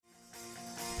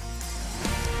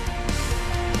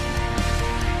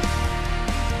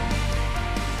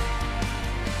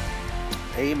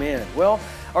Amen. Well,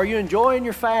 are you enjoying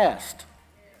your fast?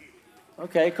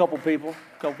 Okay, a couple people.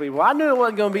 I knew it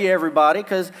wasn't going to be everybody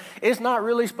because it's not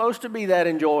really supposed to be that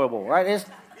enjoyable, right?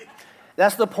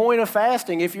 That's the point of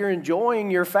fasting. If you're enjoying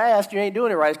your fast, you ain't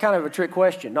doing it right. It's kind of a trick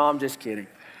question. No, I'm just kidding.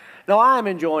 No, I am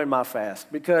enjoying my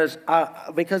fast because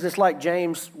it's like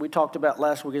James, we talked about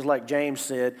last week, it's like James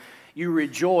said, you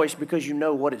rejoice because you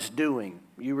know what it's doing.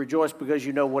 You rejoice because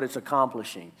you know what it's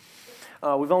accomplishing.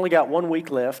 We've only got 1 week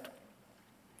left.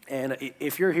 And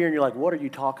if you're here and you're like, what are you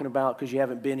talking about because you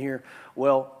haven't been here?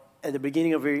 Well, at the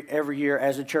beginning of every year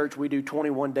as a church, we do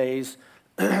 21 days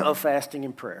of fasting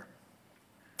and prayer.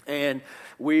 And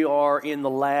we are in the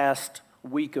last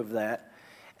week of that.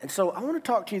 And so I want to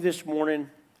talk to you this morning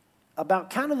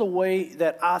about kind of the way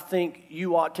that I think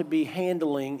you ought to be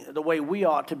handling, the way we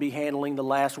ought to be handling the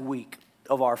last week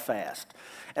of our fast.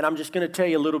 And I'm just going to tell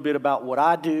you a little bit about what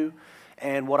I do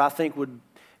and what I think would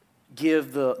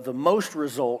give the most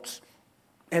results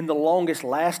and the longest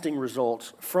lasting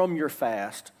results from your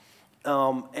fast.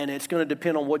 And it's going to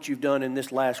depend on what you've done in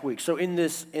this last week. So in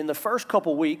the first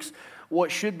couple weeks, what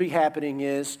should be happening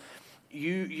is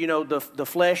the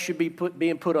flesh should be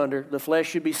being put under. The flesh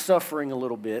should be suffering a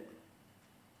little bit,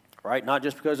 right? Not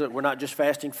just because we're not just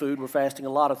fasting food, we're fasting a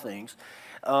lot of things.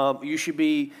 You should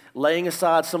be laying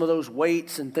aside some of those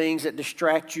weights and things that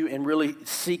distract you and really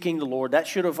seeking the Lord. That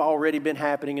should have already been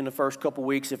happening in the first couple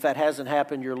weeks. If that hasn't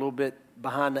happened, you're a little bit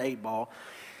behind the 8 ball.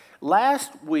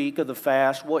 Last week of the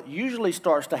fast, what usually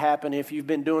starts to happen if you've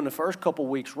been doing the first couple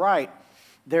weeks right,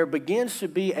 there begins to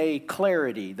be a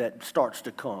clarity that starts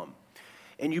to come.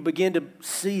 And you begin to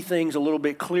see things a little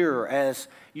bit clearer as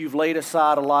you've laid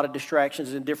aside a lot of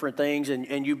distractions and different things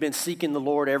and you've been seeking the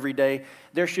Lord every day.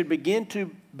 There should begin to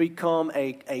become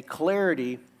a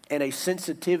clarity and a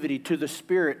sensitivity to the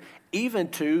Spirit, even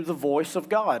to the voice of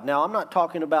God. Now, I'm not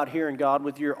talking about hearing God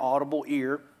with your audible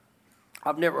ear.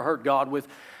 I've never heard God with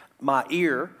my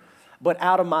ear, but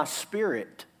out of my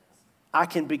spirit, I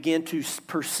can begin to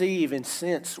perceive and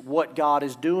sense what God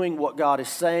is doing, what God is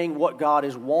saying, what God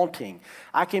is wanting.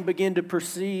 I can begin to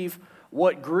perceive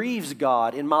what grieves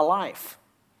God in my life.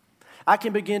 I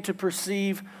can begin to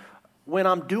perceive when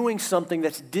I'm doing something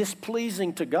that's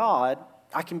displeasing to God.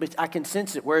 I can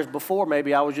sense it. Whereas before,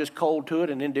 maybe I was just cold to it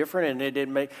and indifferent,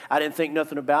 and I didn't think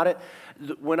nothing about it.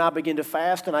 When I begin to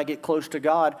fast and I get close to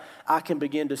God, I can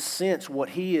begin to sense what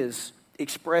He is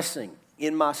expressing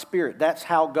in my spirit. That's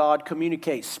how God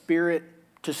communicates, spirit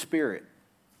to spirit.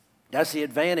 That's the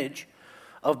advantage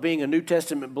of being a New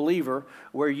Testament believer,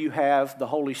 where you have the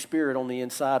Holy Spirit on the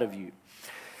inside of you.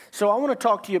 So I want to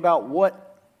talk to you about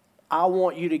what I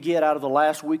want you to get out of the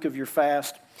last week of your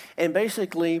fast. And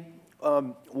basically,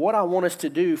 what I want us to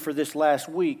do for this last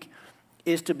week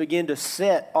is to begin to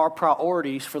set our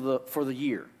priorities for the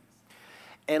year.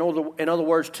 And in other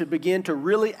words, to begin to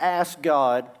really ask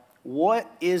God,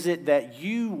 what is it that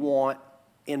you want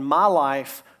in my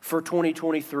life for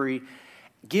 2023?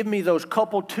 Give me those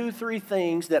couple, 2-3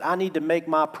 things that I need to make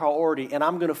my priority, and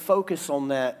I'm going to focus on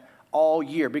that all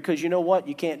year. Because you know what?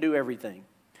 You can't do everything.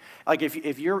 Like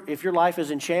if your life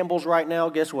is in shambles right now,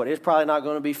 guess what? It's probably not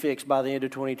going to be fixed by the end of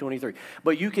 2023.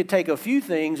 But you could take a few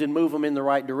things and move them in the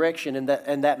right direction, and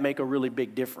that make a really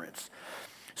big difference.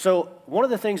 So one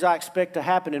of the things I expect to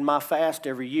happen in my fast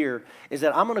every year is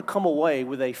that I'm going to come away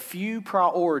with a few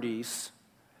priorities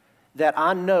that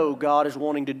I know God is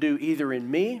wanting to do either in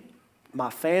me, my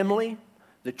family,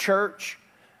 the church,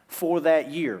 for that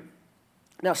year.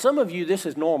 Now, some of you, this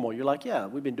is normal. You're like, yeah,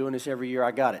 we've been doing this every year.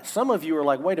 I got it. Some of you are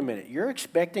like, wait a minute. You're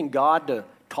expecting God to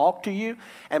talk to you?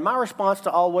 And my response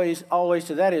to always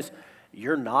to that is,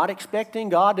 you're not expecting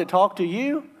God to talk to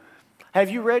you? Have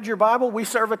you read your Bible? We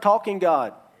serve a talking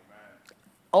God.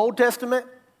 Old Testament,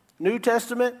 New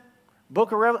Testament,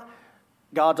 Book of Revelation.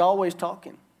 God's always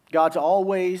talking. God's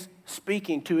always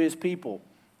speaking to His people.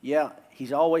 Yeah,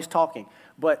 He's always talking.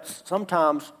 But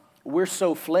sometimes we're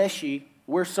so fleshy,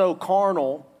 we're so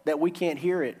carnal that we can't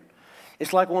hear it.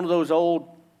 It's like one of those old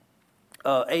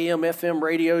AM, FM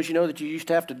radios, that you used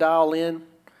to have to dial in.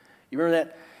 You remember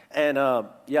that? And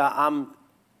yeah,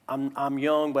 I'm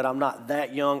young, but I'm not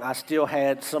that young. I still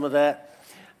had some of that.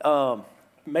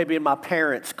 Maybe in my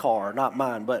parents' car, not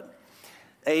mine, but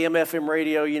AM, FM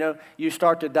radio, you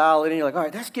start to dial it in, you're like, all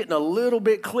right, that's getting a little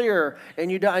bit clearer,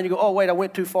 and you dial, and you go, oh, wait, I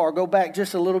went too far, go back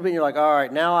just a little bit, and you're like, all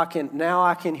right, now I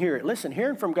can hear it. Listen,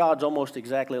 hearing from God's almost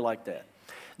exactly like that.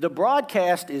 The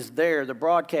broadcast is there, the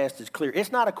broadcast is clear.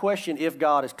 It's not a question if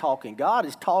God is talking. God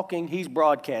is talking, He's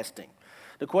broadcasting.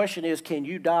 The question is, can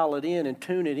you dial it in and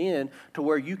tune it in to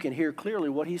where you can hear clearly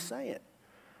what He's saying?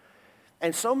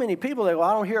 And so many people, they go,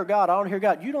 I don't hear God, I don't hear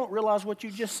God. You don't realize what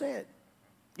you just said.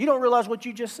 You don't realize what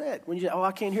you just said. When you say, oh,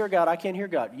 I can't hear God, I can't hear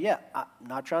God. Yeah, I'm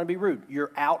not trying to be rude.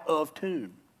 You're out of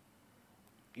tune.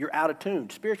 You're out of tune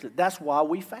spiritually. That's why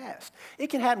we fast. It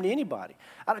can happen to anybody.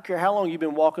 I don't care how long you've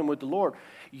been walking with the Lord.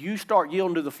 You start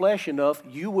yielding to the flesh enough,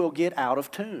 you will get out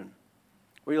of tune.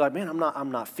 Where you're like, man,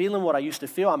 I'm not feeling what I used to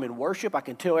feel. I'm in worship. I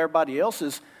can tell everybody else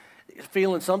is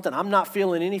feeling something. I'm not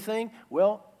feeling anything.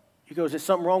 Well, he goes, is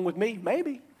something wrong with me?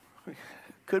 Maybe.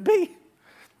 Could be.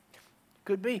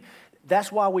 Could be.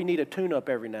 That's why we need a tune-up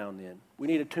every now and then. We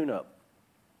need a tune-up.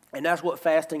 And that's what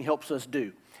fasting helps us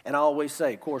do. And I always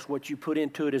say, of course, what you put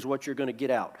into it is what you're going to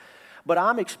get out. But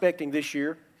I'm expecting this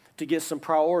year to get some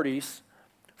priorities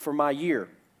for my year.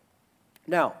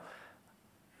 Now,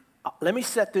 let me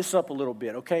set this up a little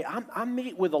bit, okay? I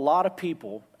meet with a lot of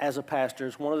people as a pastor.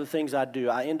 It's one of the things I do.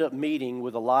 I end up meeting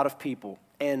with a lot of people.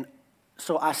 And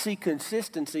so I see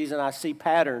consistencies and I see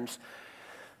patterns.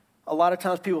 A lot of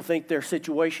times people think their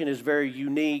situation is very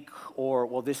unique or,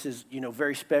 well, this is,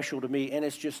 very special to me, and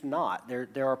it's just not.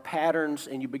 There are patterns,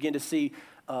 and you begin to see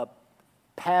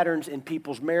patterns in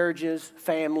people's marriages,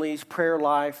 families, prayer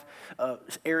life,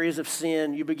 areas of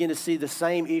sin. You begin to see the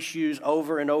same issues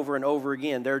over and over and over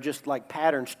again. They're just like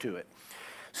patterns to it.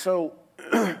 So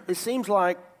it seems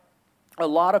like a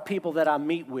lot of people that I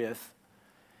meet with,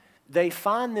 they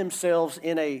find themselves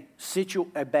in a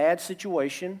bad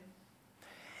situation.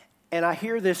 And I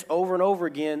hear this over and over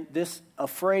again, a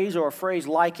phrase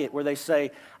like it where they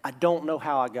say, I don't know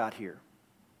how I got here.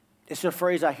 It's a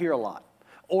phrase I hear a lot,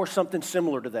 or something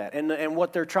similar to that. And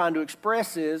what they're trying to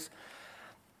express is,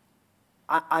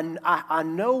 I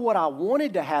know what I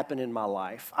wanted to happen in my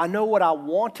life. I know what I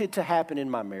wanted to happen in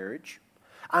my marriage.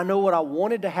 I know what I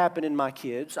wanted to happen in my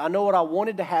kids. I know what I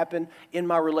wanted to happen in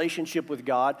my relationship with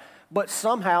God. But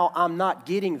somehow I'm not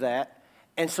getting that.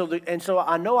 And so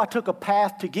I know I took a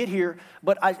path to get here,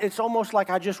 but it's almost like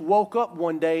I just woke up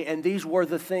one day and these were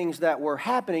the things that were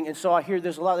happening. And so I hear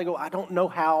this a lot. They go, I don't know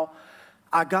how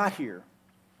I got here.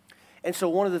 And so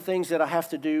one of the things that I have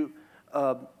to do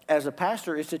as a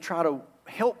pastor is to try to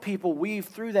help people weave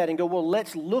through that and go, well,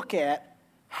 let's look at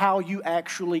how you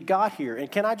actually got here. And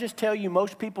can I just tell you,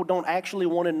 most people don't actually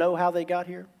want to know how they got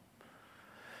here.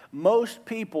 Most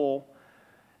people,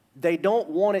 they don't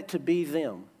want it to be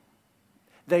them.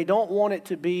 They don't want it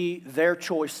to be their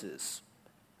choices,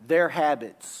 their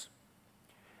habits.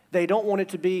 They don't want it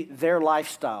to be their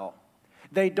lifestyle.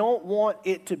 They don't want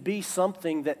it to be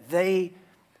something that they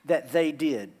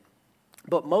did.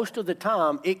 But most of the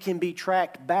time, it can be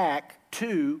tracked back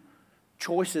to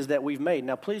choices that we've made.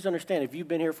 Now, please understand, if you've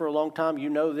been here for a long time, you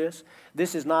know this.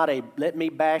 This is not a let me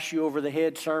bash you over the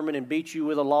head sermon and beat you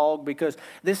with a log, because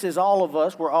this is all of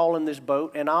us. We're all in this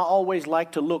boat, and I always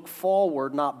like to look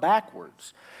forward, not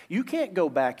backwards. You can't go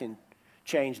back and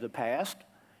change the past.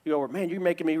 You go, man, you're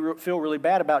making me feel really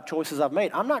bad about choices I've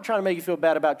made. I'm not trying to make you feel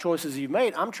bad about choices you've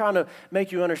made. I'm trying to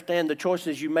make you understand the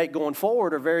choices you make going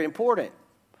forward are very important.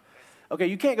 Okay,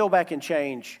 you can't go back and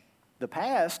change the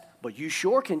past, but you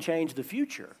sure can change the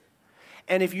future.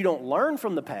 And if you don't learn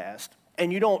from the past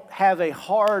and you don't have a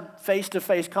hard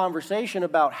face-to-face conversation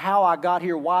about how I got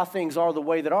here, why things are the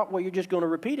way that are, well, you're just going to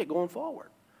repeat it going forward.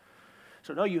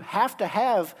 So no, you have to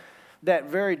have that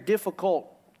very difficult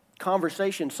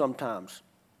conversation sometimes.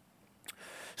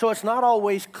 So it's not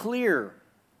always clear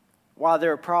why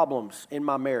there are problems in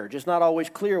my marriage. It's not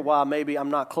always clear why maybe I'm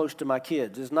not close to my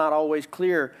kids. It's not always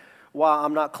clear why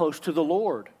I'm not close to the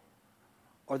Lord.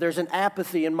 Or there's an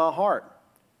apathy in my heart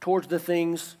towards the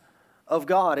things of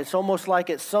God. It's almost like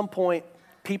at some point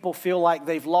people feel like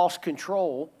they've lost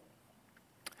control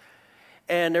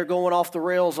and they're going off the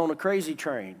rails on a crazy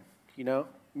train.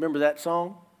 Remember that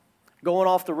song? Going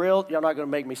off the rails. Y'all not going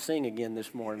to make me sing again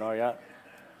this morning, are y'all?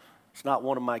 It's not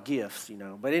one of my gifts,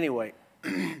 But anyway,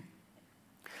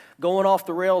 going off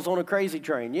the rails on a crazy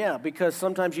train. Yeah, because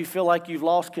sometimes you feel like you've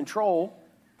lost control.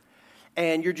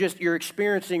 And you're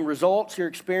experiencing results, you're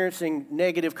experiencing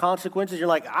negative consequences. You're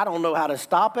like, I don't know how to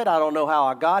stop it. I don't know how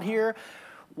I got here.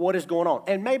 What is going on?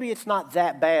 And maybe it's not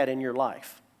that bad in your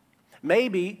life.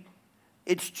 Maybe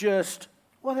it's just,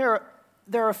 well,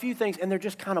 there are a few things, and they're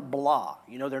just kind of blah.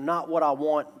 They're not what I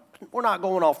want. We're not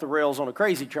going off the rails on a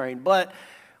crazy train, but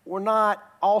we're not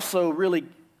also really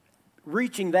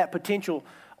reaching that potential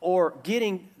or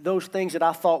getting those things that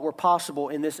I thought were possible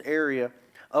in this area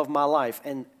of my life.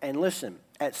 And listen,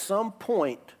 at some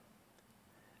point,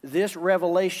 this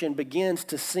revelation begins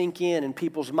to sink in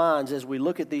people's minds as we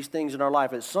look at these things in our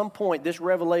life. At some point, this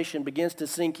revelation begins to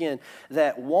sink in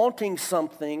that wanting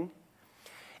something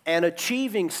and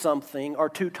achieving something are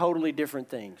two totally different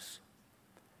things.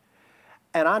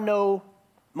 And I know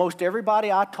most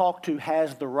everybody I talk to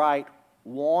has the right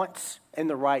wants and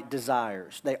the right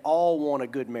desires. They all want a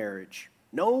good marriage.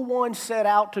 No one set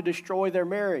out to destroy their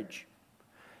marriage.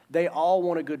 They all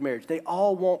want a good marriage. They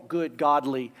all want good,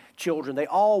 godly children. They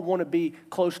all want to be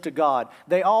close to God.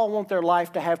 They all want their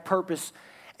life to have purpose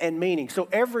and meaning. So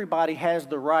everybody has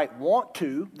the right want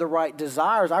to, the right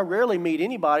desires. I rarely meet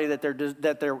anybody that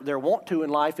their want to in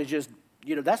life is just,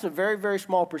 that's a very, very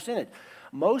small percentage.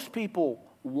 Most people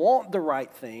want the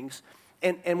right things.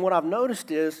 And what I've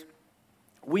noticed is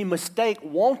we mistake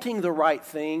wanting the right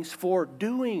things for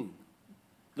doing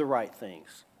the right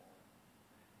things.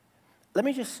 Let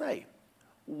me just say,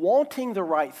 wanting the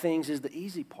right things is the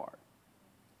easy part.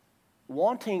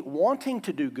 Wanting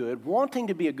to do good, wanting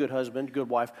to be a good husband, good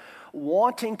wife,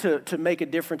 wanting to make a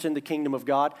difference in the kingdom of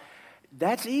God,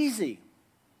 that's easy.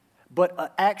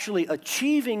 But actually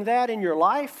achieving that in your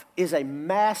life is a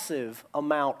massive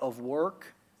amount of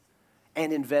work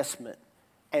and investment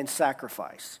and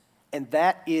sacrifice. And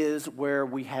that is where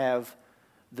we have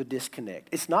the disconnect.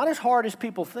 It's not as hard as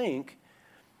people think,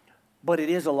 but it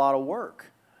is a lot of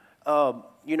work.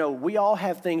 We all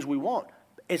have things we want.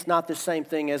 It's not the same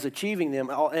thing as achieving them.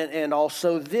 And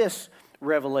also this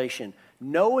revelation,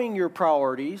 knowing your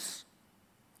priorities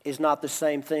is not the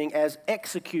same thing as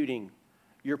executing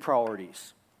your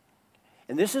priorities.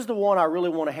 And this is the one I really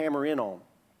want to hammer in on,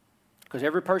 because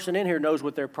every person in here knows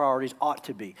what their priorities ought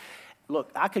to be.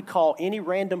 Look, I could call any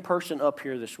random person up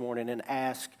here this morning and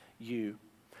ask you,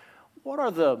 what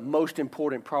are the most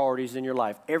important priorities in your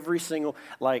life? Everyone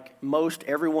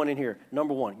in here.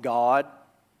 Number one, God,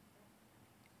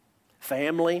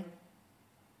 family,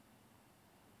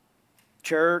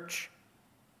 church.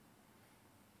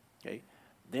 Okay.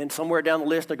 Then somewhere down the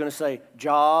list they're going to say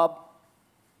job.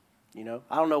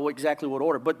 I don't know exactly what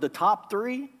order, but the top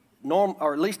three,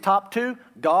 or at least top two,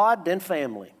 God, then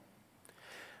family.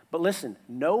 But listen,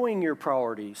 knowing your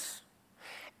priorities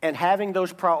and having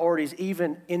those priorities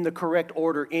even in the correct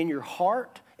order in your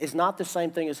heart is not the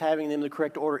same thing as having them in the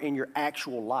correct order in your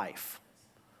actual life.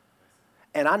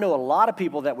 And I know a lot of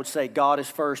people that would say God is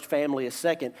first, family is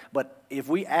second, but if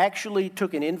we actually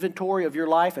took an inventory of your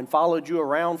life and followed you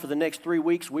around for the next 3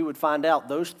 weeks, we would find out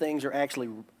those things are actually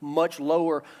much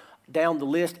lower down the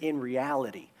list in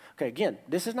reality. Okay, again,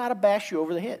 this is not to bash you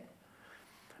over the head.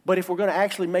 But if we're going to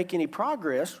actually make any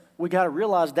progress, we got to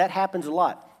realize that happens a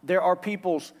lot. There are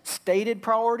people's stated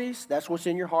priorities. That's what's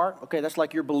in your heart. Okay, that's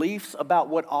like your beliefs about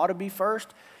what ought to be first.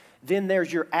 Then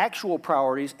there's your actual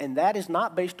priorities, and that is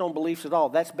not based on beliefs at all.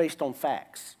 That's based on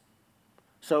facts.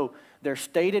 So there's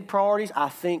stated priorities. I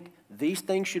think these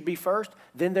things should be first.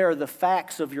 Then there are the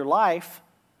facts of your life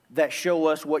that show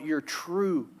us what your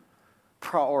true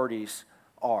priorities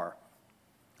are.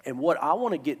 And what I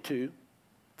want to get to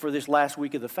for this last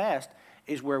week of the fast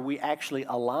is where we actually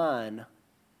align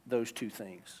those two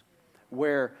things.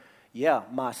 Where,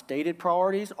 my stated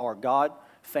priorities are God,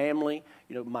 family,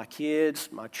 my kids,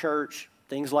 my church,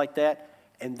 things like that.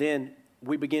 And then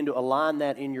we begin to align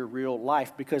that in your real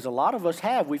life, because a lot of us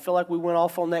we feel like we went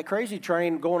off on that crazy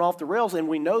train going off the rails, and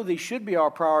we know these should be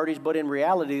our priorities, but in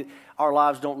reality, our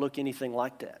lives don't look anything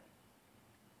like that.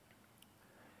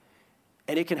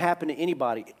 And it can happen to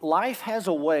anybody. Life has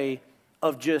a way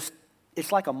of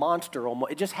it's like a monster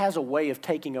almost. It just has a way of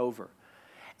taking over.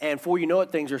 And before you know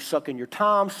it, things are sucking your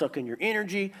time, sucking your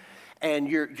energy, and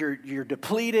you're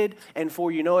depleted. And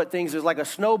before you know it, things is like a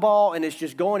snowball, and it's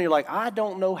just going. You're like, I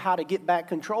don't know how to get back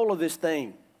control of this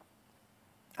thing.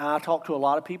 And I talk to a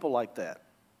lot of people like that.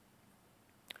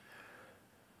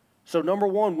 So number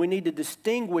one, we need to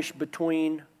distinguish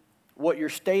between what your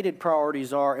stated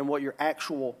priorities are and what your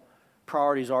actual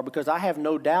priorities are, because I have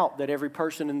no doubt that every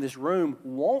person in this room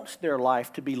wants their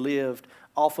life to be lived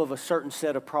off of a certain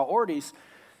set of priorities,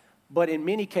 but in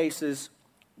many cases,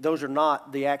 those are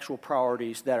not the actual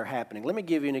priorities that are happening. Let me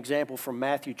give you an example from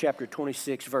Matthew chapter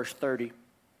 26, verse 30.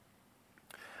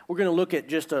 We're going to look at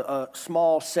just a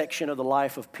small section of the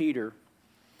life of Peter.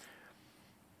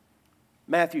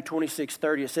 Matthew 26,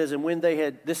 30, it says, and when they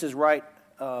had, this is right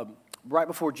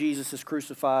before Jesus is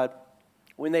crucified,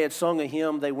 when they had sung a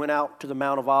hymn, they went out to the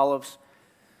Mount of Olives.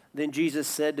 Then Jesus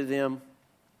said to them,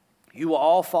 you will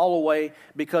all fall away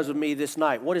because of me this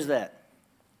night. What is that?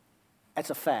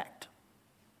 That's a fact.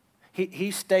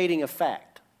 He's stating a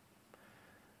fact.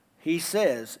 He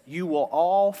says, you will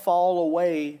all fall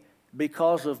away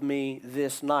because of me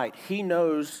this night. He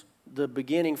knows the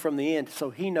beginning from the end,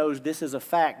 so he knows this is a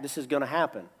fact. This is going to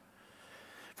happen.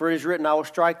 For it is written, I will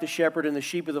strike the shepherd, and the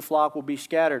sheep of the flock will be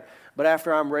scattered. But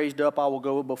after I'm raised up, I will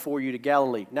go before you to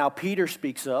Galilee. Now Peter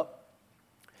speaks up.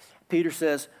 Peter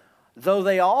says, though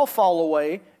they all fall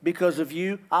away because of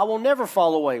you, I will never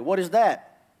fall away. What is that?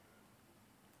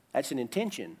 That's an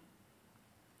intention.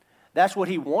 That's what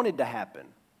he wanted to happen.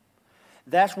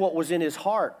 That's what was in his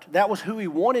heart. That was who he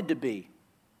wanted to be.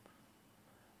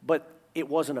 But it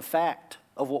wasn't a fact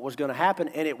of what was going to happen,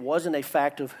 and it wasn't a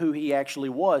fact of who he actually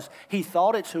was. He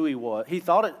thought it's who he was. He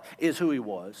thought it is who he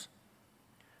was.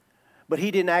 But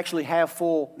he didn't actually have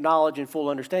full knowledge and full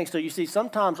understanding. So you see,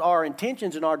 sometimes our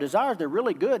intentions and our desires, they're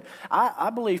really good. I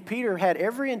believe Peter had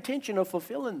every intention of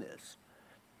fulfilling this.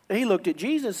 He looked at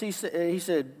Jesus. He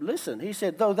said, listen, he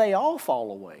said, though they all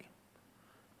fall away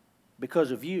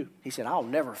because of you, he said, I'll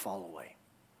never fall away.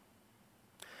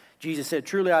 Jesus said,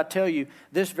 truly I tell you,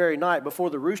 this very night before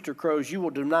the rooster crows, you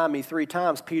will deny me 3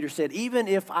 times. Peter said, even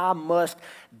if I must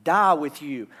die with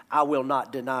you, I will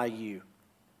not deny you.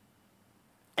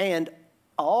 And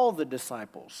all the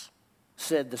disciples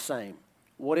said the same.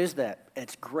 What is that?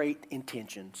 It's great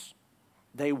intentions.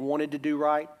 They wanted to do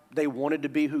right. They wanted to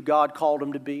be who God called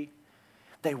them to be.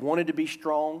 They wanted to be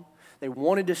strong. They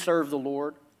wanted to serve the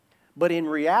Lord. But in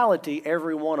reality,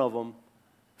 every one of them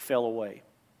fell away.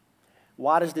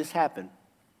 Why does this happen?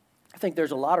 I think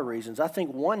there's a lot of reasons. I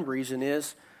think one reason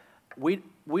is we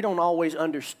don't always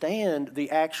understand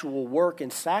the actual work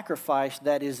and sacrifice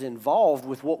that is involved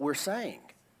with what we're saying.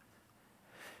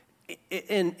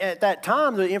 At that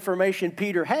time, the information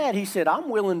Peter had, he said, I'm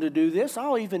willing to do this.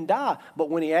 I'll even die. But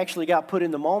when he actually got put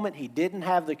in the moment, he didn't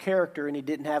have the character and he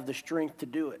didn't have the strength to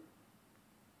do it.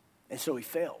 And so he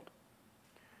failed.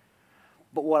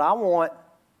 But what I want,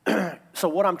 so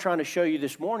what I'm trying to show you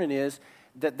this morning is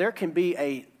that there can be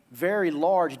a very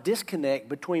large disconnect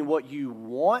between what you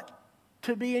want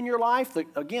to be in your life, the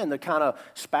kind of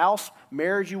spouse,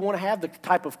 marriage you want to have, the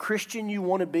type of Christian you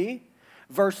want to be,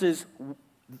 versus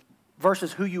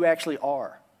who you actually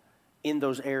are in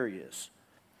those areas.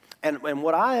 And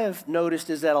what I have noticed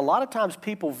is that a lot of times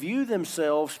people view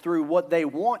themselves through what they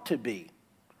want to be.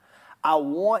 I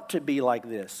want to be like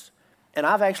this. And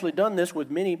I've actually done this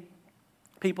with many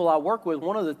people I work with.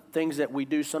 One of the things that we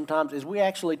do sometimes is we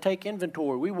actually take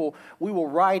inventory. We will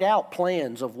write out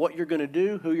plans of what you're going to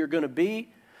do, who you're going to be,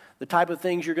 the type of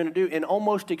things you're going to do. And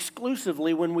almost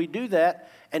exclusively when we do that,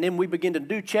 and then we begin to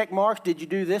do check marks, did you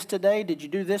do this today? Did you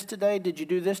do this today? Did you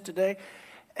do this today?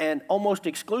 And almost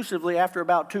exclusively after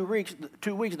about 2 weeks,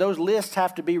 those lists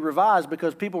have to be revised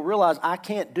because people realize I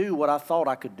can't do what I thought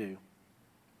I could do.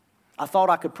 I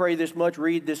thought I could pray this much,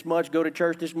 read this much, go to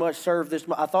church this much, serve this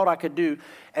much. I thought I could do.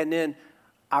 And then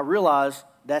I realized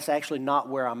that's actually not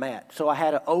where I'm at. So I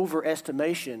had an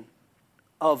overestimation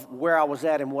of where I was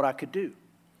at and what I could do.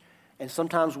 And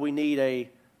sometimes we need a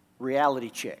reality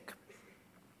check.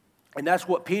 And that's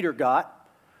what Peter got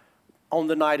on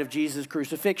the night of Jesus'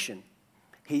 crucifixion.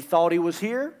 He thought he was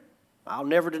here. I'll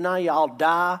never deny you, I'll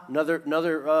die. Another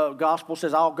gospel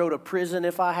says, I'll go to prison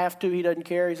if I have to. He doesn't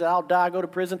care. He said, I'll die, go to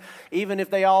prison. Even if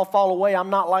they all fall away,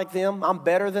 I'm not like them. I'm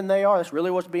better than they are. That's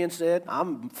really what's being said.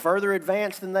 I'm further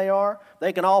advanced than they are.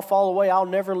 They can all fall away. I'll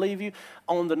never leave you.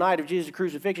 On the night of Jesus'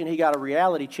 crucifixion, he got a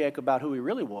reality check about who he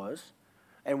really was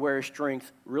and where his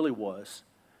strength really was.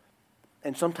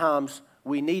 And sometimes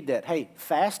we need that. Hey,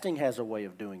 fasting has a way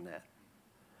of doing that.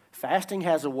 Fasting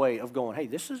has a way of going, hey,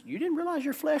 you didn't realize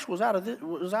your flesh was out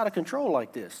of control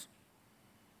like this.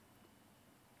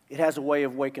 It has a way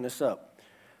of waking us up.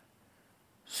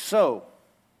 So,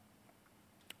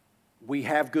 we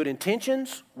have good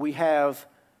intentions, we have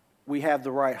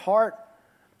the right heart,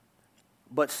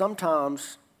 but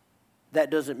sometimes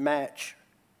that doesn't match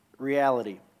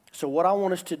reality. So what I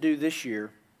want us to do this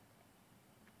year,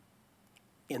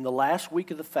 in the last week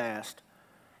of the fast,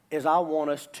 is I want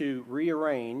us to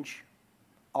rearrange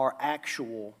our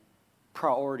actual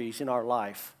priorities in our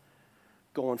life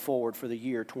going forward for the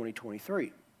year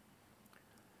 2023.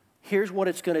 Here's what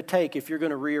it's going to take if you're going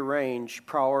to rearrange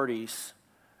priorities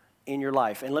in your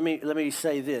life. And let me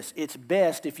say this. It's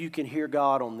best if you can hear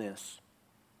God on this.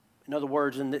 In other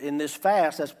words, in this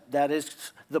fast, that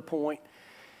is the point,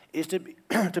 is to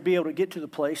be able to get to the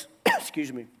place,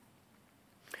 excuse me,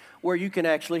 where you can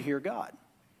actually hear God.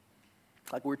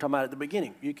 Like we were talking about at the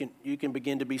beginning, you can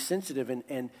begin to be sensitive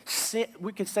and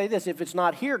we could say this: if it's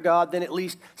not hear God, then at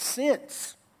least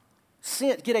sense,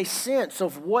 get a sense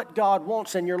of what God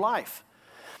wants in your life.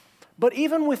 But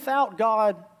even without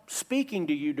God speaking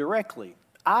to you directly,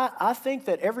 I think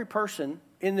that every person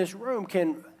in this room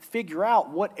can figure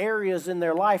out what areas in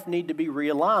their life need to be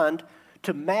realigned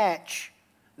to match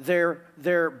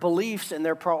their beliefs and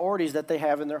their priorities that they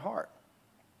have in their heart.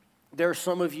 There are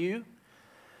some of you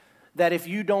that if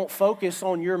you don't focus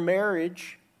on your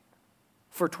marriage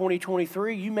for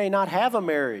 2023, you may not have a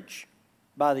marriage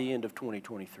by the end of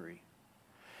 2023.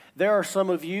 There are some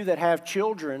of you that have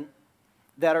children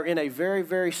that are in a very,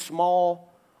 very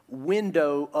small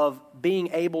window of being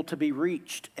able to be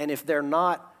reached. And if they're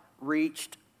not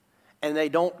reached and they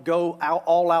don't go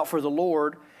all out for the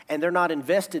Lord and they're not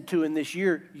invested to in this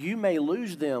year, you may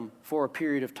lose them for a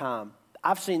period of time.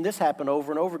 I've seen this happen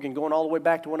over and over again, going all the way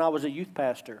back to when I was a youth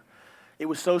pastor. It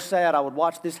was so sad. I would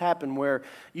watch this happen where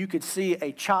you could see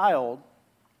a child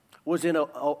was in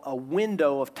a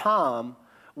window of time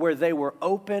where they were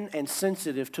open and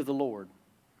sensitive to the Lord.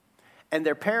 And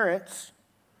their parents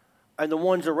and the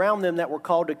ones around them that were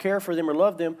called to care for them or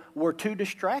love them were too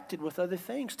distracted with other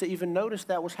things to even notice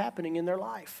that was happening in their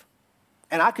life.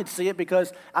 And I could see it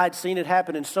because I'd seen it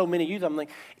happen in so many youth. I'm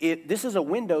like, this is a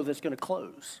window that's going to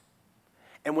close.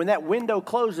 And when that window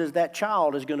closes, that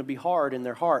child is going to be hard in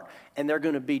their heart, and they're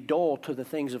going to be dull to the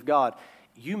things of God.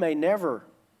 You may never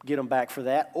get them back for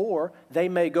that, or they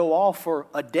may go off for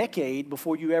a decade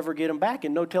before you ever get them back,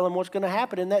 and no telling what's going to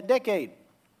happen in that decade.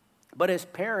 But as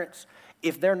parents,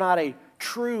 if they're not a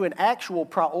true and actual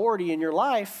priority in your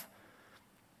life,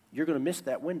 you're going to miss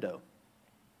that window.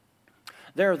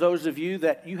 There are those of you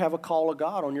that you have a call of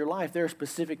God on your life. There are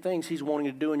specific things He's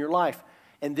wanting to do in your life.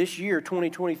 And this year,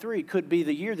 2023, could be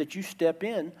the year that you step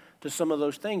in to some of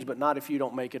those things, but not if you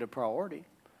don't make it a priority.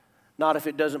 Not if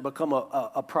it doesn't become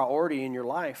a priority in your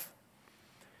life.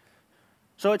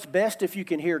 So it's best if you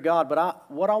can hear God.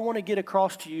 But what I want to get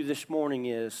across to you this morning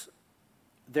is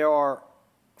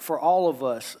for all of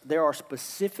us, there are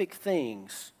specific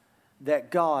things that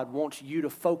God wants you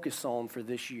to focus on for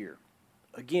this year.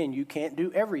 Again, you can't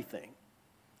do everything.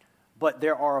 But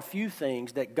there are a few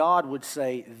things that God would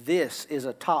say, this is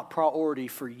a top priority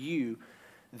for you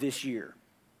this year.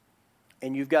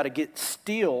 And you've got to get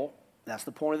still. That's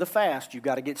the point of the fast. You've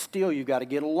got to get still. You've got to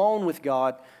get alone with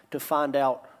God to find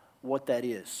out what that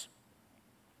is.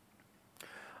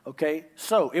 Okay,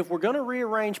 so if we're going to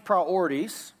rearrange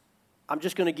priorities, I'm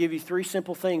just going to give you 3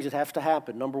 simple things that have to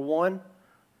happen. Number 1,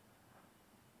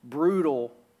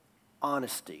 brutal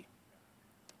honesty.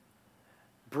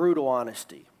 Brutal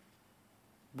honesty.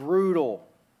 Brutal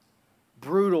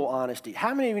honesty.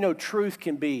 How many of you know truth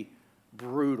can be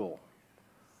brutal?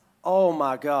 Oh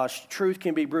my gosh, truth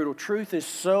can be brutal. Truth is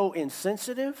so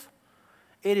insensitive.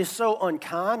 It is so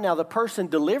unkind. Now, the person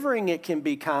delivering it can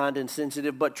be kind and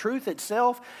sensitive, but truth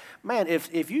itself, man,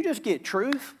 if you just get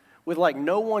truth with like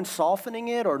no one softening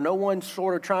it or no one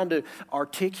sort of trying to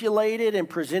articulate it and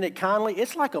present it kindly,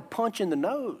 it's like a punch in the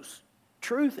nose.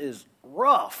 Truth is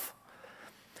rough.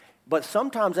 But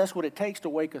sometimes that's what it takes to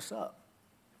wake us up.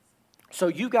 So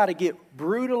you got to get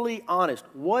brutally honest.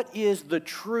 What is the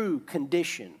true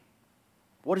condition?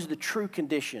 What is the true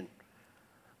condition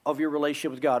of your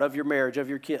relationship with God, of your marriage, of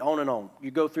your kid, on and on?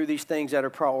 You go through these things that are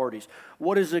priorities.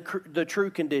 What is the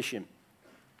true condition?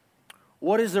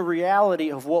 What is the reality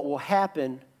of what will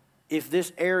happen if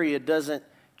this area doesn't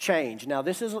change? Now,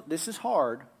 this is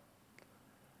hard,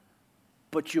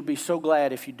 but you'll be so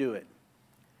glad if you do it.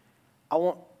 I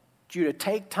want you to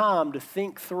take time to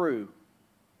think through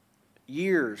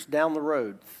years down the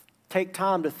road. Take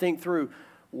time to think through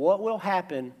what will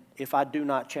happen if I do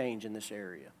not change in this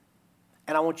area.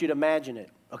 And I want you to imagine it.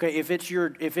 Okay, if it's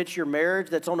your marriage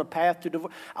that's on a path to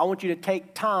divorce, I want you to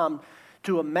take time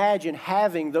to imagine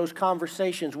having those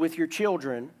conversations with your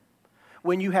children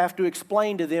when you have to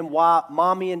explain to them why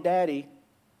mommy and daddy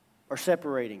are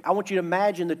separating. I want you to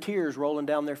imagine the tears rolling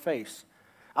down their face.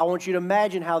 I want you to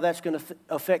imagine how that's going to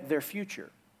affect their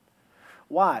future.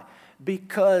 Why?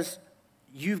 Because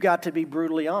you've got to be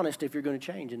brutally honest if you're going to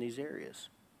change in these areas.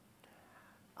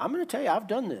 I'm going to tell you, I've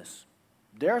done this.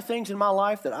 There are things in my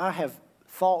life that I have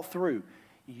thought through.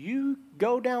 You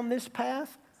go down this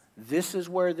path, this is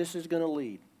where this is going to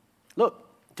lead. Look,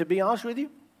 to be honest with you,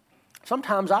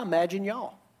 sometimes I imagine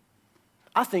y'all.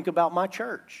 I think about my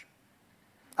church.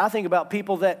 I think about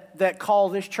people that call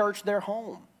this church their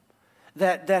home.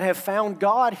 That have found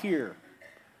God here.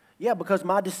 Yeah, because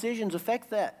my decisions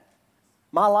affect that.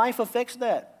 My life affects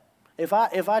that. If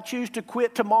I choose to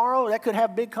quit tomorrow, that could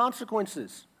have big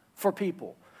consequences for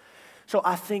people. So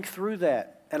I think through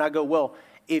that, and I go, well,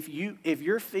 if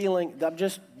you're feeling, I'm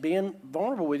just being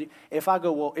vulnerable with you. If I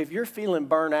go, well, if you're feeling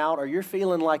burnt out or you're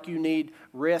feeling like you need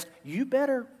rest, you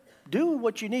better do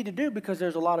what you need to do because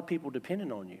there's a lot of people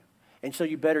depending on you. And so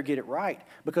you better get it right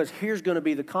because here's going to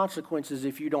be the consequences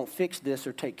if you don't fix this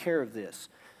or take care of this.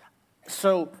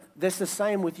 So that's the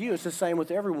same with you. It's the same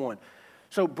with everyone.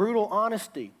 So brutal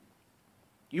honesty.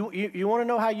 You want to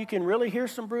know how you can really hear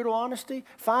some brutal honesty?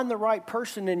 Find the right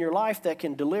person in your life that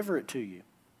can deliver it to you.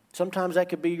 Sometimes that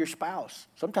could be your spouse.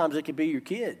 Sometimes it could be your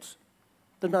kids.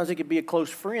 Sometimes it could be a close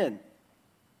friend.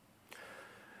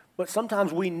 But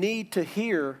sometimes we need to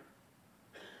hear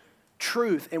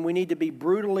truth and we need to be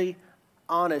brutally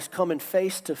honest, coming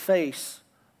face to face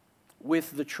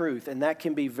with the truth. And that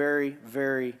can be very,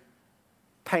 very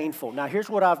painful. Now, here's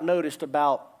what I've noticed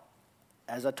about,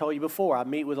 as I told you before, I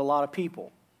meet with a lot of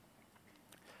people.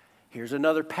 Here's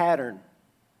another pattern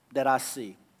that I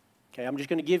see. Okay, I'm just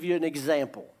going to give you an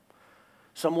example.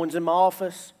 Someone's in my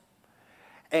office,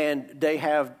 and they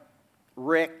have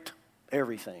wrecked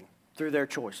everything through their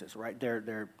choices, right?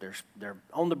 They're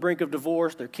on the brink of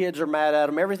divorce. Their kids are mad at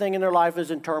them. Everything in their life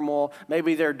is in turmoil.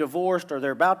 Maybe they're divorced or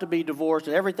they're about to be divorced,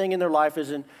 and everything in their life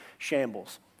is in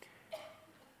shambles.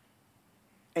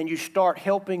 And you start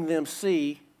helping them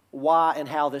see why and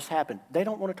how this happened. They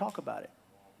don't want to talk about it.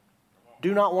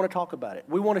 Do not want to talk about it.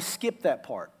 We want to skip that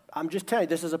part. I'm just telling you,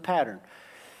 this is a pattern.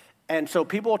 And so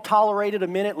people will tolerate it a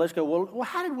minute. Let's go, well,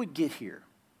 how did we get here?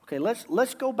 Okay,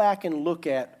 let's go back and look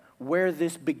at where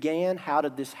this began. How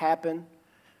did this happen?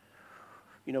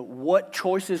 You know, what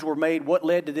choices were made? What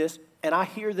led to this? And I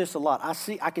hear this a lot.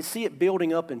 I can see it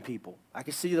building up in people. I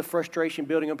can see the frustration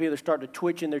building up. People start to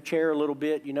twitch in their chair a little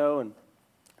bit, you know, and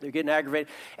they're getting aggravated.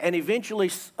 And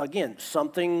eventually, again,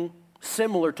 something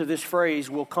similar to this phrase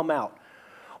will come out.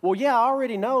 Well, I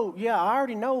already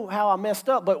know how I messed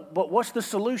up, but what's the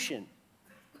solution?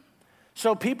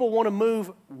 So people want to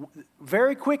move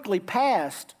very quickly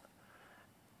past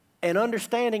an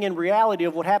understanding and reality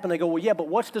of what happened. They go, well, but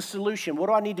what's the solution? What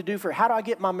do I need to do how do I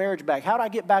get my marriage back? How do I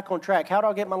get back on track? How do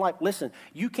I get my life? Listen,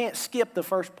 you can't skip the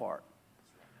first part.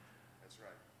 That's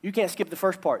right. You can't skip the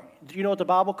first part. Do you know what the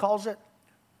Bible calls it?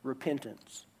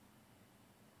 Repentance.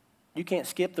 You can't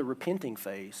skip the repenting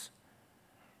phase.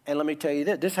 And let me tell you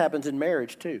this happens in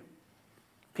marriage too.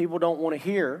 People don't want to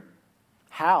hear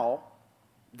how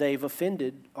they've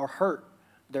offended or hurt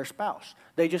their spouse.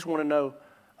 They just want to know,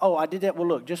 oh, I did that. Well,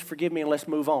 look, just forgive me and let's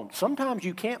move on. Sometimes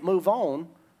you can't move on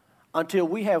until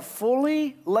we have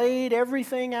fully laid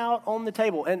everything out on the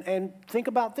table. And think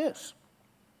about this.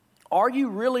 Are you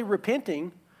really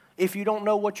repenting if you don't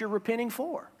know what you're repenting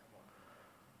for?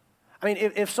 I mean,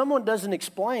 if someone doesn't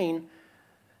explain,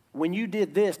 when you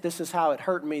did this, this is how it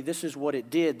hurt me, this is what it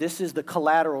did, this is the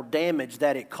collateral damage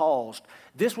that it caused.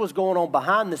 This was going on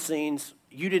behind the scenes.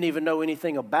 You didn't even know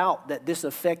anything about that this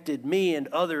affected me and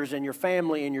others and your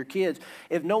family and your kids.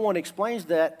 If no one explains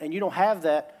that and you don't have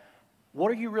that,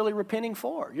 what are you really repenting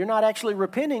for? You're not actually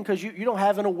repenting because you don't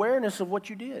have an awareness of what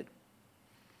you did.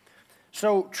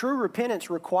 So true repentance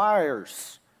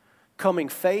requires coming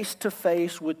face to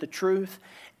face with the truth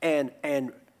and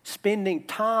spending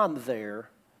time there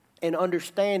and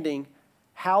understanding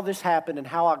how this happened and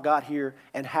how I got here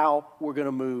and how we're going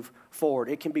to move forward.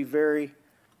 It can be very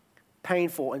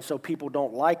painful, and so people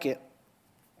don't like it,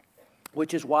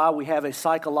 which is why we have a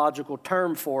psychological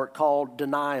term for it called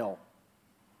denial.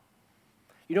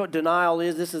 You know what denial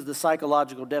is? This is the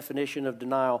psychological definition of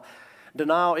denial.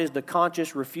 Denial is the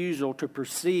conscious refusal to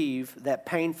perceive that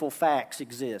painful facts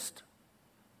exist.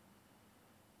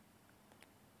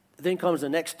 Then comes the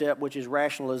next step, which is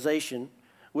rationalization,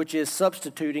 which is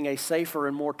substituting a safer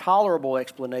and more tolerable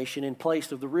explanation in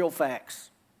place of the real facts.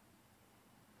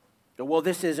 Well,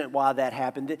 this isn't why that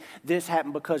happened. This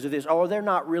happened because of this. Oh, they're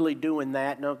not really doing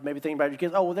that. No, maybe think about your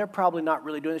kids. Oh, well, they're probably not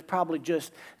really doing this. Probably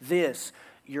just this.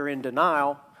 You're in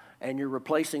denial, and you're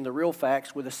replacing the real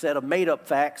facts with a set of made-up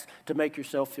facts to make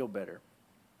yourself feel better.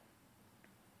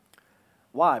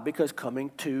 Why? Because coming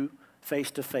to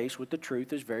face-to-face with the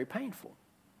truth is very painful.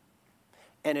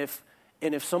 And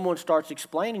if someone starts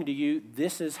explaining to you,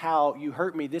 this is how you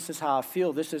hurt me, this is how I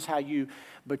feel, this is how you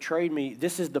betrayed me,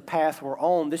 this is the path we're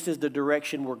on, this is the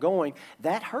direction we're going,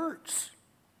 that hurts.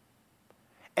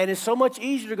 And it's so much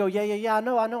easier to go, yeah, I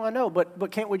know,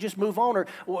 but can't we just move on? Or,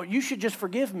 well, you should just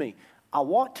forgive me. I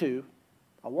want to,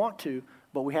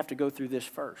 but we have to go through this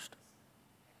first.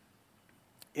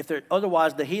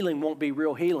 Otherwise, the healing won't be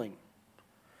real healing.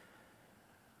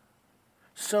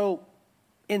 So,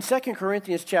 in 2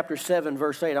 Corinthians chapter 7,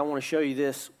 verse 8, I want to show you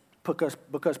this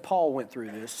because Paul went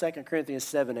through this. 2 Corinthians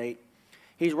 7, 8.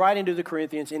 He's writing to the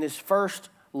Corinthians in his first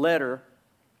letter.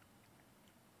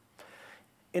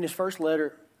 In his first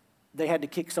letter, they had to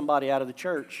kick somebody out of the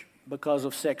church because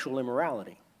of sexual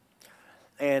immorality.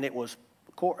 And it was,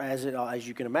 as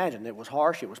you can imagine, it was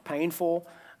harsh, it was painful.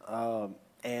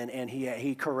 And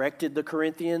he corrected the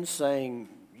Corinthians, saying,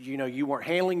 you weren't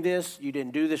handling this. You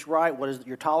didn't do this right.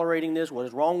 You're tolerating this. What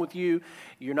is wrong with you?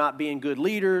 You're not being good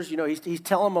leaders. He's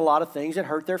telling them a lot of things that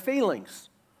hurt their feelings.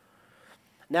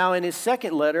 Now, in his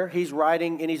second letter, he's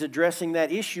writing and he's addressing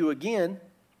that issue again.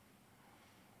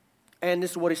 And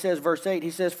this is what he says, verse 8.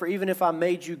 He says, "For even if I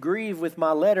made you grieve with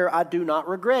my letter, I do not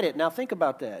regret it." Now, think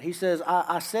about that. He says,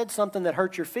 I said something that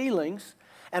hurt your feelings,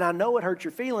 And I know it hurt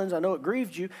your feelings. I know it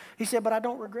grieved you. He said, but I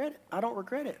don't regret it. I don't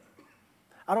regret it.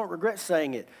 I don't regret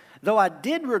saying it. Though I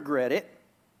did regret it,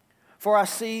 for I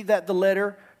see that the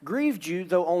letter grieved you,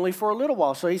 though only for a little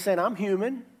while. So he's saying, I'm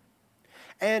human.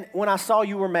 And when I saw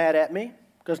you were mad at me,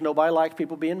 because nobody likes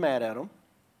people being mad at them,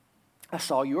 I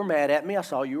saw you were mad at me. I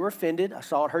saw you were offended. I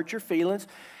saw it hurt your feelings.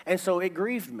 And so it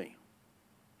grieved me.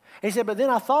 He said, but then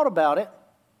I thought about it,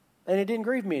 and it didn't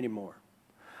grieve me anymore.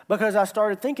 Because I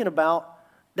started thinking about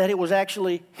that it was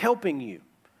actually helping you.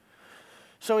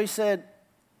 So he said,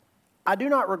 I do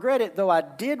not regret it, though I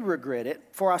did regret it,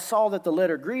 for I saw that the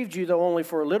letter grieved you, though only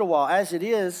for a little while. As it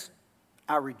is,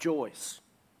 I rejoice.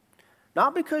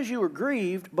 Not because you were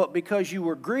grieved, but because you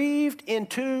were grieved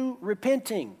into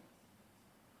repenting.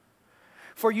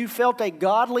 For you felt a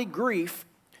godly grief,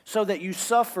 so that you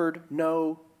suffered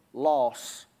no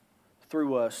loss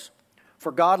through us.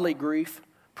 For godly grief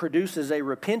produces a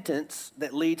repentance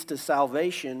that leads to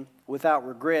salvation without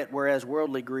regret, whereas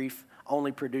worldly grief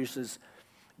only produces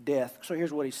death. So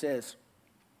here's what he says.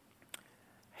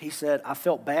 He said, I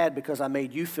felt bad because I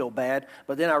made you feel bad,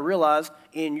 but then I realized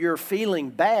in your feeling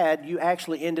bad, you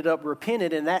actually ended up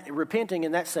repenting, and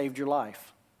that saved your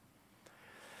life.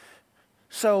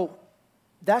 So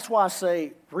that's why I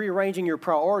say rearranging your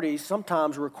priorities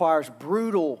sometimes requires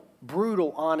brutal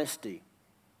honesty.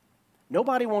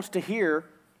 Nobody wants to hear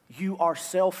you are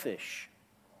selfish.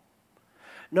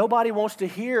 Nobody wants to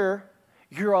hear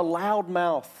you're a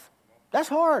loudmouth. That's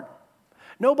hard.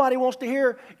 Nobody wants to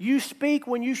hear you speak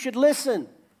when you should listen.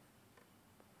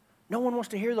 No one wants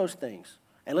to hear those things.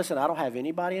 And listen, I don't have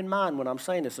anybody in mind when I'm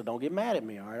saying this, so don't get mad at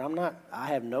me, all right? I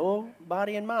have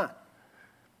nobody in mind.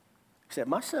 Except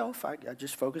myself. I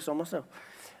just focus on myself.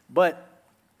 But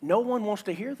no one wants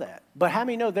to hear that. But how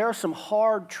many know there are some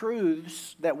hard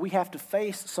truths that we have to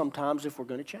face sometimes if we're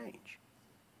going to change?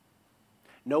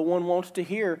 No one wants to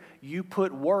hear you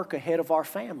put work ahead of our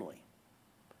family.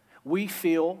 We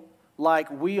feel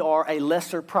like we are a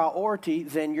lesser priority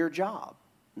than your job.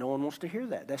 No one wants to hear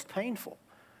that. That's painful.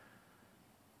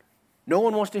 No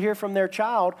one wants to hear from their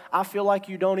child, I feel like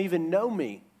you don't even know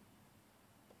me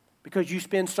because you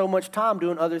spend so much time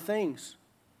doing other things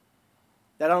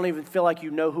that I don't even feel like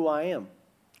you know who I am.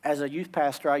 As a youth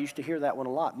pastor, I used to hear that one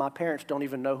a lot. My parents don't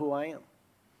even know who I am.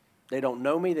 They don't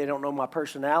know me. They don't know my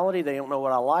personality. They don't know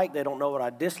what I like. They don't know what I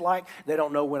dislike. They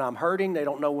don't know when I'm hurting. They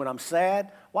don't know when I'm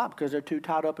sad. Why? Because they're too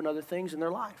tied up in other things in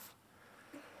their life.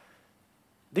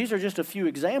 These are just a few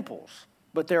examples,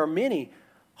 but there are many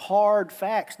hard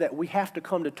facts that we have to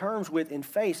come to terms with and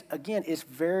face. Again, it's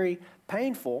very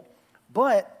painful,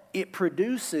 but it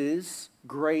produces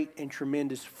great and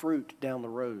tremendous fruit down the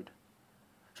road.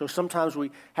 So sometimes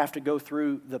we have to go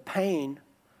through the pain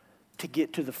to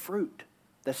get to the fruit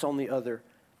that's on the other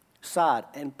side.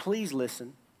 And please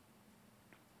listen.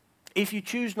 If you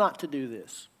choose not to do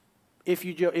this, if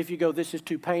you go, this is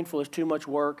too painful, it's too much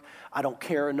work, I don't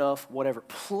care enough, whatever,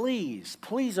 please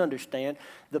understand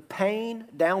the pain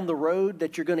down the road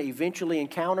that you're going to eventually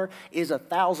encounter is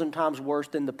 1,000 times worse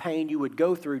than the pain you would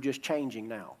go through just changing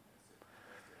now.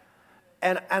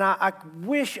 And I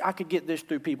wish I could get this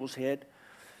through people's head.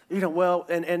 You know, well,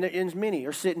 and many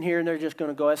are sitting here and they're just going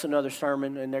to go, that's another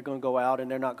sermon, and they're going to go out and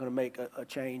they're not going to make a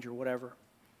change or whatever.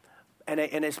 And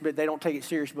they don't take it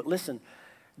serious. But listen,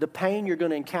 the pain you're going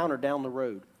to encounter down the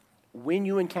road, when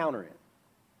you encounter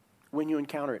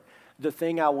it, the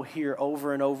thing I will hear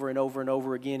over and over and over and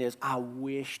over again is, I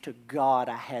wish to God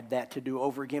I had that to do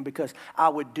over again because I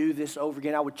would do this over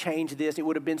again. I would change this. It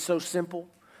would have been so simple.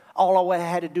 All I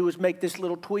had to do was make this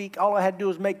little tweak. All I had to do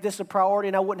was make this a priority,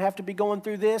 and I wouldn't have to be going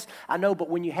through this. I know, but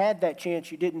when you had that chance,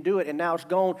 you didn't do it, and now it's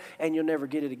gone, and you'll never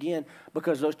get it again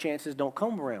because those chances don't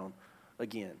come around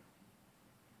again.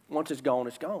 Once it's gone,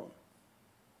 it's gone.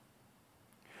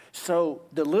 So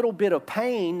the little bit of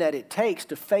pain that it takes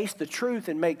to face the truth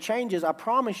and make changes, I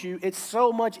promise you, it's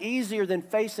so much easier than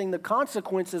facing the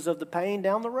consequences of the pain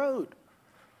down the road.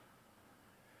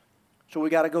 So we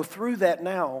got to go through that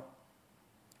now.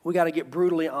 We got to get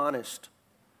brutally honest.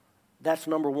 That's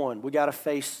number one. We got to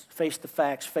face the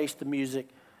facts, face the music,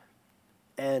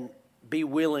 and be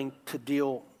willing to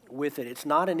deal with it. It's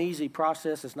not an easy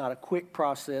process. It's not a quick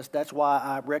process. That's why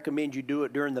I recommend you do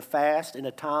it during the fast in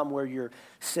a time where you're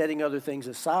setting other things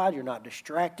aside. You're not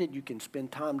distracted. You can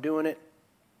spend time doing it.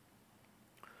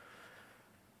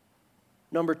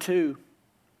 Number two,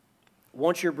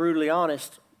 once you're brutally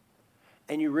honest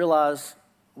and you realize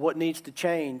what needs to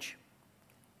change,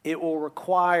 it will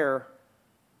require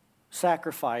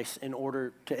sacrifice in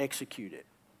order to execute it.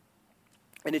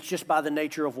 And it's just by the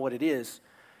nature of what it is.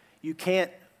 You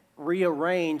can't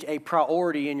rearrange a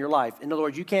priority in your life. In other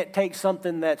words, you can't take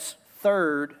something that's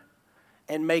third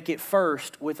and make it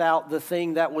first without the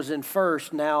thing that was in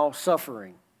first now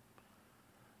suffering.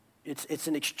 It's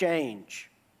an exchange.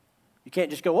 You can't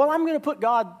just go, well, I'm going to put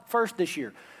God first this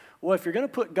year. Well, if you're going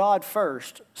to put God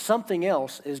first, something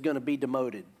else is going to be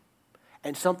demoted.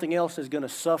 And something else is going to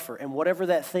suffer. And whatever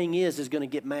that thing is going to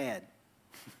get mad.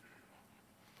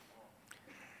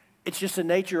 It's just the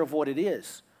nature of what it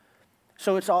is.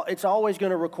 So it's always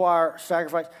going to require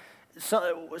sacrifice.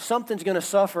 Something's going to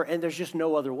suffer, and there's just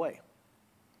no other way.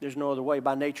 There's no other way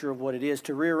by nature of what it is.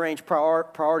 To rearrange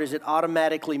priorities, it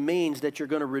automatically means that you're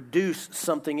going to reduce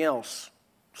something else.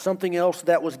 Something else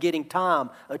that was getting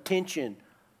time, attention,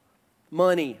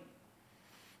 money.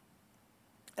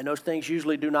 And those things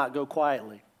usually do not go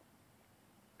quietly.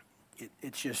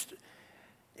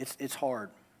 It's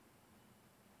hard.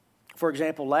 For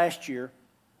example, last year,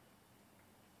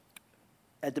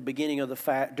 at the beginning of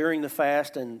during the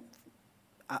fast, and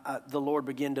the Lord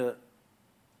began to,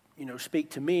 speak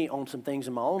to me on some things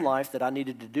in my own life that I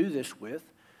needed to do this with.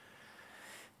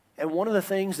 And one of the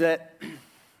things that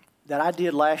I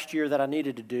did last year that I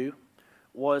needed to do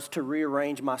was to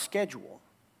rearrange my schedule.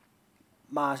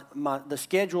 The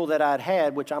schedule that I'd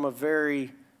had, which I'm a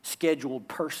very scheduled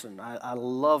person. I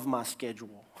love my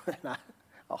schedule. I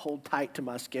hold tight to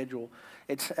my schedule.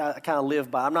 I kind of live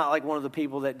by. I'm not like one of the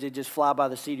people that did just fly by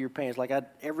the seat of your pants.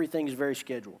 Everything's very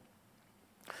scheduled.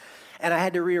 And I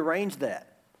had to rearrange that.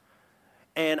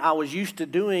 And I was used to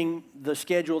doing the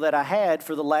schedule that I had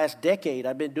for the last decade.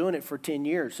 I've been doing it for 10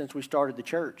 years since we started the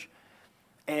church.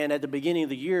 And at the beginning of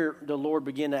the year, the Lord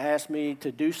began to ask me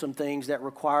to do some things that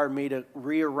required me to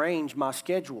rearrange my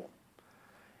schedule.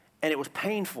 And it was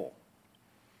painful.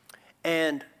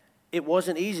 And it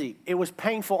wasn't easy. It was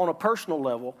painful on a personal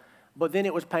level, but then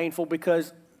it was painful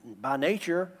because by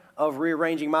nature of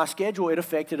rearranging my schedule, it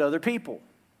affected other people.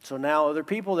 So now other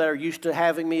people that are used to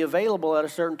having me available at a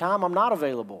certain time, I'm not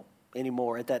available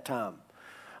anymore at that time.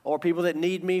 Or people that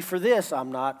need me for this,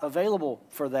 I'm not available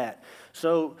for that.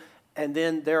 So, and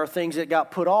then there are things that got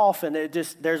put off, and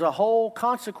there's a whole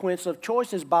consequence of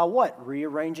choices by what?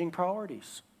 Rearranging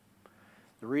priorities.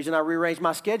 The reason I rearranged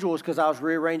my schedule was because I was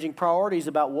rearranging priorities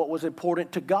about what was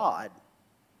important to God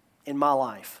in my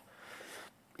life.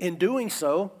 In doing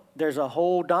so, there's a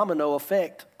whole domino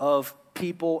effect of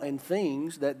people and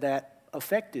things that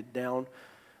affected down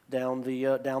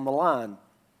the line.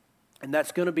 And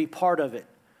that's going to be part of it.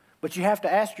 But you have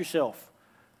to ask yourself,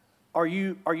 are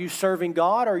you serving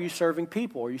God or are you serving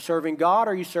people? Are you serving God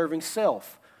or are you serving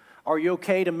self? Are you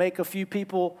okay to make a few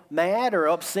people mad or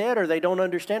upset or they don't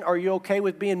understand? Are you okay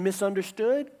with being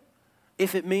misunderstood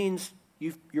if it means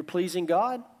you're pleasing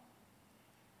God?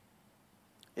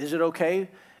 Is it okay?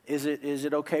 Is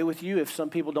it okay with you if some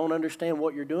people don't understand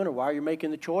what you're doing or why you're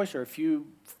making the choice, or a few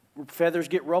feathers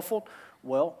get ruffled?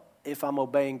 Well, if I'm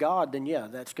obeying God, then yeah,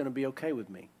 that's going to be okay with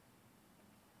me.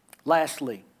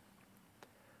 Lastly,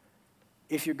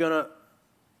 if you're going to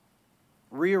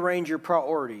rearrange your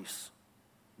priorities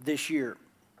this year,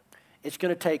 it's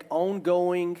going to take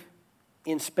ongoing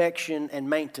inspection and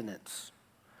maintenance,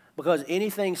 because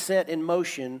anything set in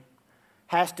motion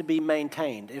has to be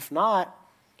maintained. If not,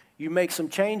 you make some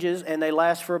changes and they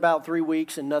last for about 3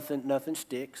 weeks and nothing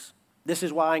sticks. This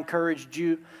is why I encouraged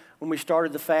you when we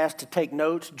started the fast to take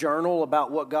notes, journal about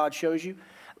what God shows you.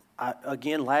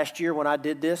 Again, last year when I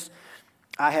did this,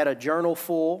 I had a journal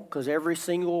full, because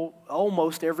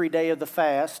almost every day of the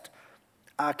fast,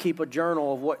 I keep a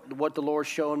journal of what the Lord's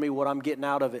showing me, what I'm getting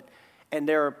out of it. And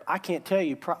I can't tell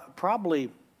you,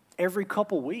 probably every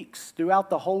couple weeks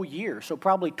throughout the whole year. So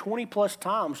probably 20 plus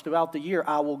times throughout the year,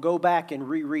 I will go back and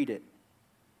reread it.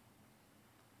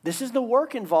 This is the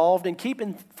work involved in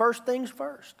keeping first things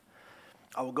first.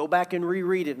 I will go back and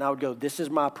reread it, and I would go, this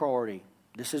is my priority.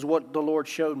 This is what the Lord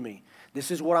showed me. This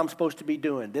is what I'm supposed to be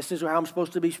doing. This is how I'm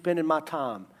supposed to be spending my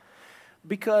time.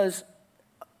 Because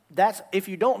if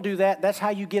you don't do that, that's how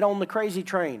you get on the crazy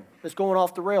train that's going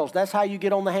off the rails. That's how you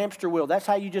get on the hamster wheel. That's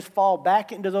how you just fall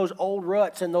back into those old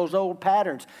ruts and those old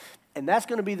patterns. And that's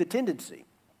going to be the tendency.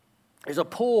 There's a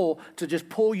pull to just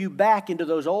pull you back into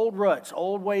those old ruts,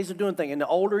 old ways of doing things. And the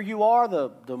older you are,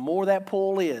 the more that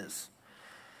pull is.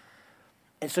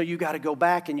 And so you got to go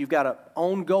back, and you've got to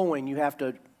ongoing. You have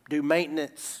to do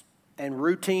maintenance and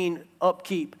routine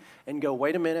upkeep and go,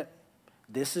 wait a minute.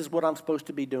 This is what I'm supposed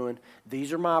to be doing.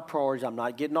 These are my priorities. I'm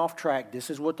not getting off track. This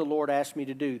is what the Lord asked me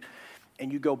to do.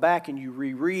 And you go back and you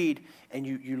reread and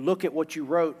you look at what you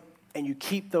wrote and you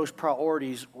keep those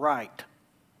priorities right.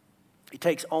 It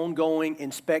takes ongoing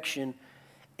inspection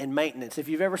and maintenance. If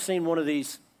you've ever seen one of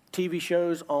these TV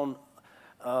shows on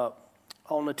the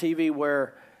TV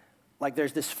where like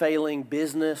there's this failing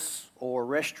business or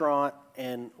restaurant,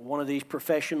 and one of these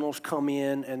professionals come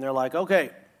in and they're like,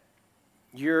 okay,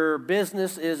 your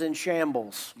business is in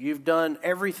shambles. You've done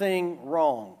everything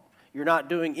wrong. You're not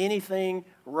doing anything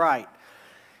right.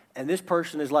 And this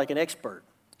person is like an expert.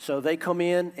 So they come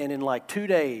in, and in like 2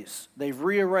 days, they've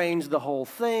rearranged the whole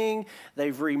thing.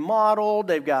 They've remodeled.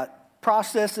 They've got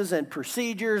processes and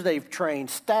procedures. They've trained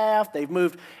staff. They've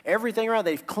moved everything around.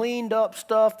 They've cleaned up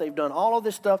stuff. They've done all of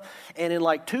this stuff. And in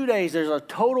like 2 days, there's a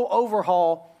total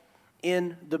overhaul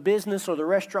in the business or the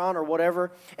restaurant or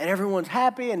whatever, and everyone's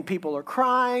happy, and people are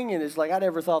crying, and it's like, I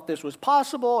never thought this was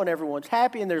possible, and everyone's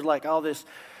happy, and there's like all this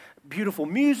beautiful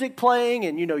music playing,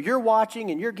 and you're watching,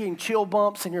 and you're getting chill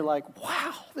bumps, and you're like,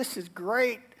 wow, this is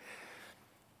great.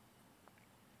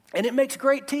 And it makes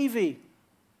great TV.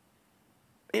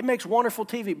 It makes wonderful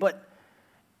TV, but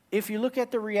if you look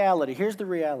at the reality, here's the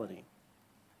reality.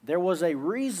 There was a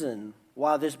reason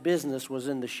why this business was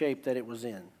in the shape that it was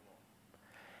in.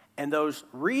 And those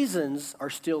reasons are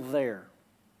still there.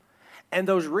 And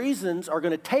those reasons are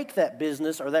going to take that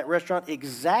business or that restaurant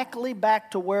exactly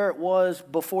back to where it was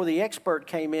before the expert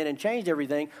came in and changed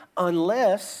everything,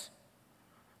 unless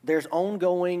there's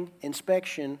ongoing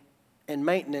inspection and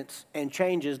maintenance and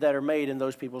changes that are made in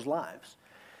those people's lives.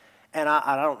 And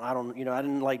I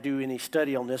didn't like do any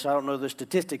study on this. I don't know the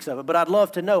statistics of it, but I'd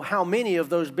love to know how many of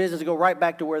those businesses go right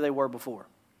back to where they were before.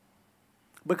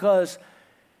 Because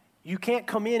you can't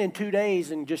come in 2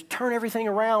 days and just turn everything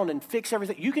around and fix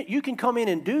everything. You can come in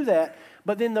and do that,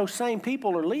 but then those same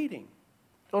people are leading.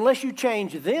 So unless you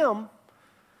change them,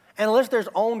 and unless there's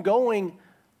ongoing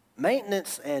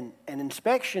maintenance and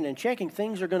inspection and checking,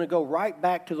 things are going to go right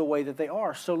back to the way that they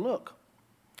are. So look,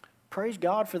 praise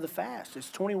God for the fast.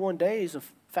 It's 21 days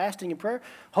of fasting and prayer.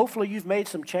 Hopefully you've made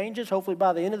some changes. Hopefully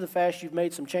by the end of the fast you've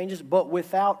made some changes, but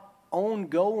without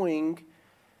ongoing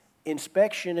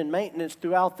inspection and maintenance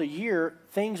throughout the year,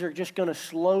 things are just going to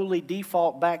slowly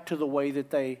default back to the way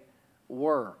that they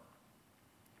were.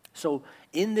 So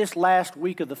in this last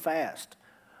week of the fast,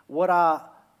 what I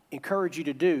encourage you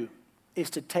to do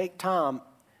is to take time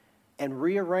and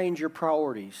rearrange your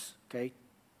priorities, okay?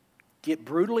 Get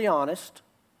brutally honest,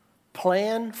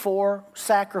 plan for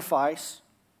sacrifice,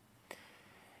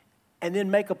 and then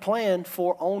make a plan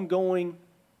for ongoing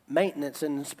maintenance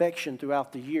and inspection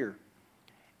throughout the year.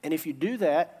 And if you do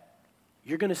that,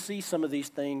 you're going to see some of these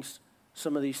things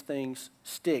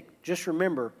stick. Just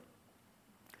remember,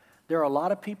 there are a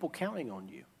lot of people counting on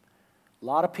you. A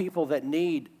lot of people that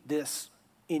need this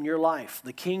in your life.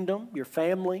 The kingdom, your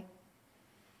family.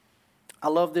 I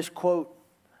love this quote,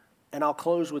 and I'll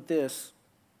close with this.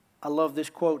 I love this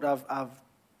quote. I've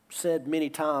said many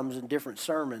times in different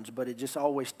sermons, but it just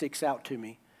always sticks out to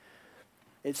me.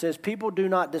 It says, people do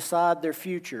not decide their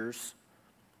futures.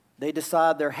 They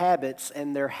decide their habits,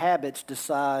 and their habits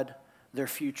decide their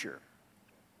future.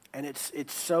 And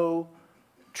it's so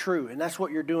true. And that's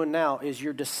what you're doing now, is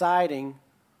you're deciding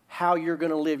how you're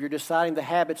going to live. You're deciding the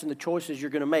habits and the choices you're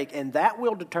going to make, and that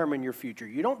will determine your future.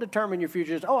 You don't determine your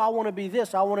future as, I want to be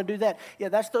this, I want to do that. Yeah,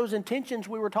 that's those intentions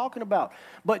we were talking about.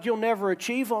 But you'll never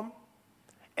achieve them,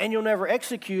 and you'll never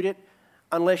execute it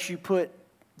unless you put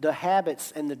the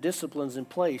habits and the disciplines in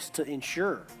place to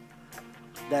ensure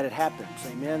that it happens.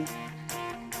 Amen.